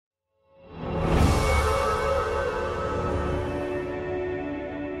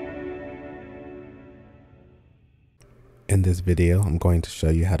In this video, I'm going to show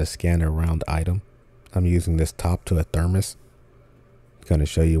you how to scan a round item. I'm using this top to a thermos. I'm going to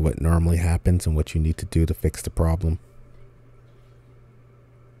show you what normally happens and what you need to do to fix the problem.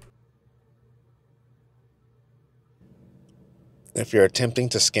 If you're attempting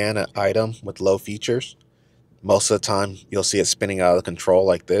to scan an item with low features, most of the time you'll see it spinning out of control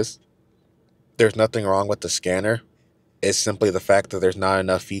like this. There's nothing wrong with the scanner. It's simply the fact that there's not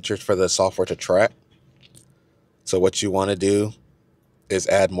enough features for the software to track. So what you want to do is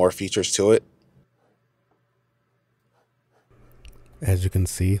add more features to it. As you can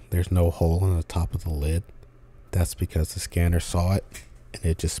see, there's no hole on the top of the lid. That's because the scanner saw it and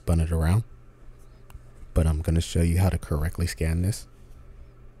it just spun it around. But I'm going to show you how to correctly scan this.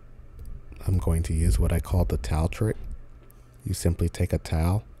 I'm going to use what I call the towel trick. You simply take a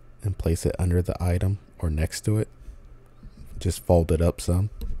towel and place it under the item or next to it. Just fold it up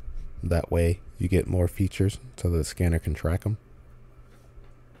some. That way you get more features so the scanner can track them.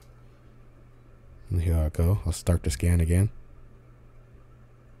 And here I go. I'll start the scan again.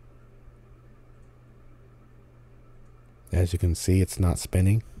 As you can see, it's not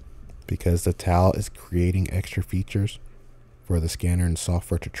spinning because the towel is creating extra features for the scanner and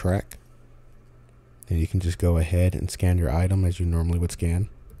software to track. And you can just go ahead and scan your item as you normally would scan.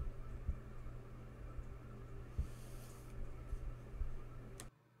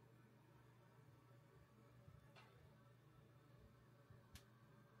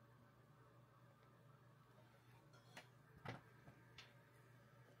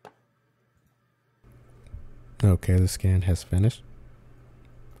 Okay, the scan has finished.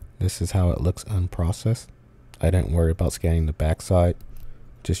 This is how it looks unprocessed. I didn't worry about scanning the backside,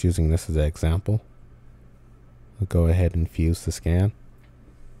 just using this as an example. I'll go ahead and fuse the scan.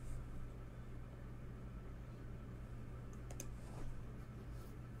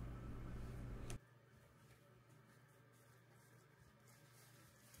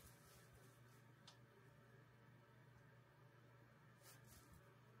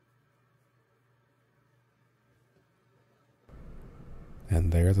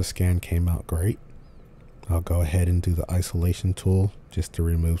 And there, the scan came out great. I'll go ahead and do the isolation tool just to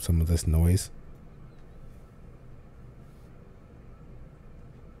remove some of this noise.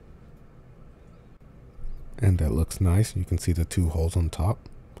 And that looks nice. You can see the two holes on top.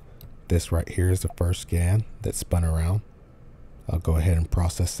 This right here is the first scan that spun around. I'll go ahead and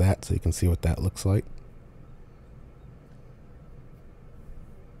process that so you can see what that looks like.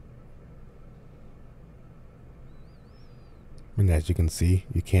 And as you can see,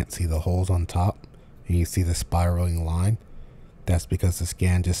 you can't see the holes on top, and you see the spiraling line. That's because the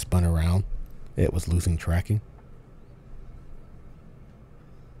scan just spun around. It was losing tracking.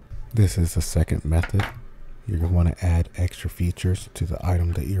 This is the second method. You're going to want to add extra features to the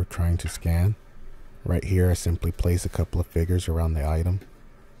item that you're trying to scan. Right here, I simply place a couple of figures around the item.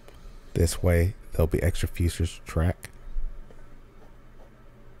 This way, there'll be extra features to track.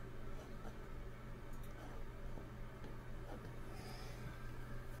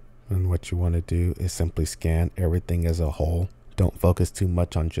 And what you want to do is simply scan everything as a whole. Don't focus too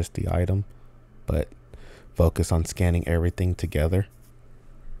much on just the item, but focus on scanning everything together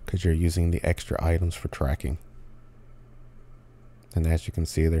because you're using the extra items for tracking. And as you can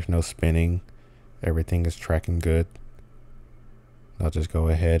see, there's no spinning. Everything is tracking good. I'll just go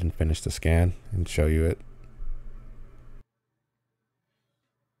ahead and finish the scan and show you it.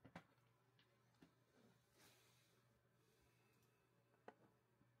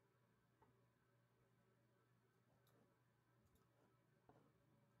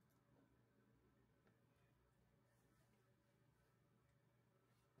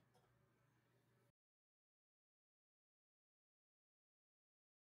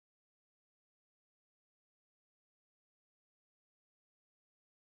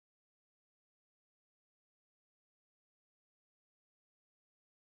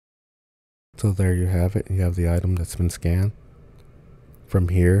 So there you have it. You have the item that's been scanned. From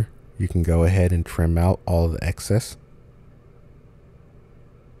here, you can go ahead and trim out all of the excess.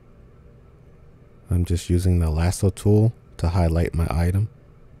 I'm just using the lasso tool to highlight my item.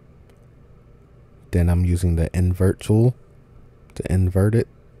 Then I'm using the invert tool to invert it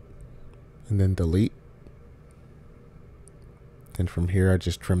and then delete. And from here, I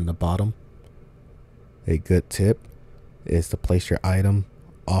just trim the bottom. A good tip is to place your item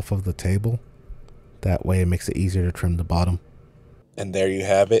off of the table. That way it makes it easier to trim the bottom. And there you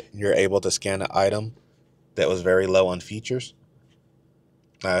have it. You're able to scan an item that was very low on features.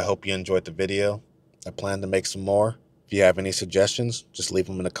 I hope you enjoyed the video. I plan to make some more. If you have any suggestions, just leave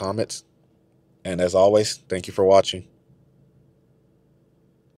them in the comments. And as always, thank you for watching.